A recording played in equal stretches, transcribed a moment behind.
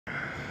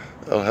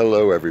Oh,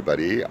 hello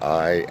everybody.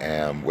 I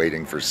am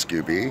waiting for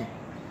Scooby,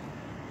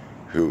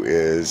 who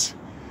is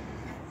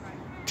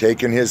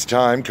taking his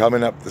time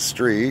coming up the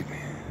street.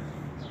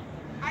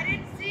 I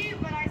didn't see you,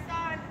 but I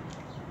saw it.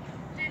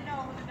 Didn't know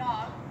it was a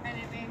dog, and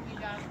it made me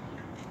jump.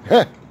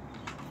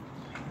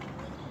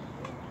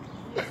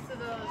 Used to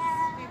those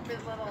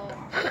stupid little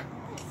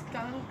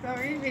skunk.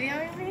 Are you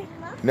videoing me?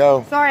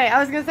 No. Sorry,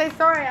 I was gonna say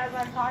sorry as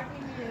I'm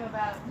talking to you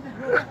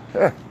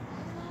about.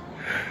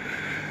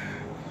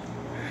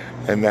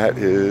 And that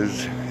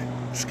is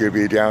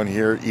Scooby down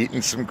here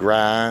eating some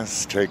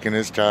grass, taking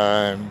his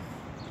time.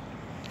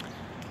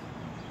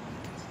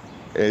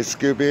 Hey,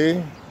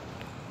 Scooby.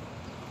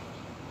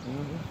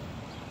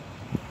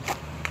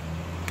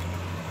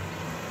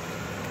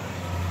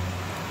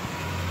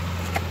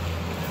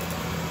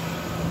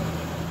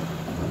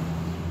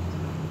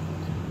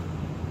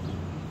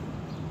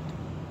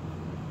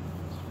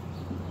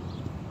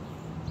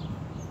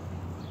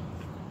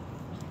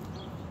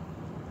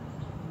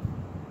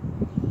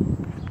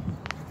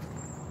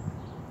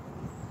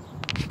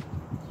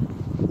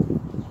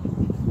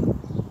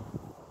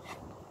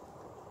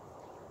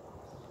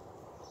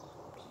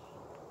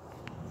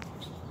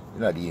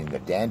 You're not eating the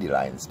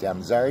dandelion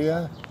stems, are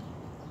you?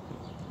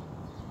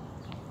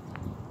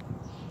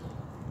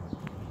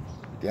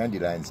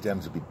 Dandelion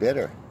stems will be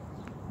bitter.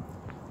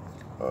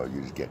 Oh,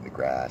 you're just getting the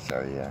grass,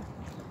 are you?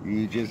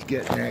 You just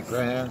getting that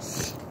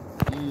grass?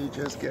 You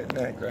just getting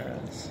that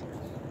grass?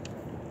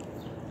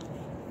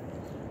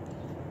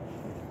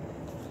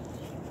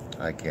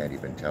 I can't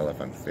even tell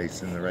if I'm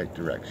facing the right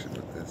direction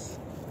with this.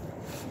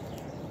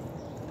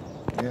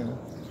 Yeah.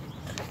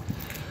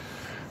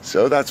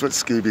 So that's what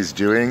Scooby's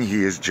doing.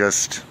 He is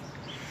just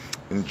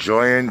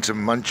enjoying to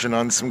munching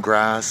on some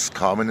grass,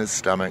 calming his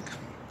stomach.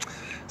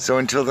 So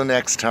until the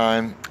next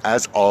time,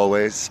 as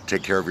always,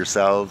 take care of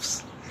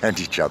yourselves and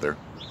each other.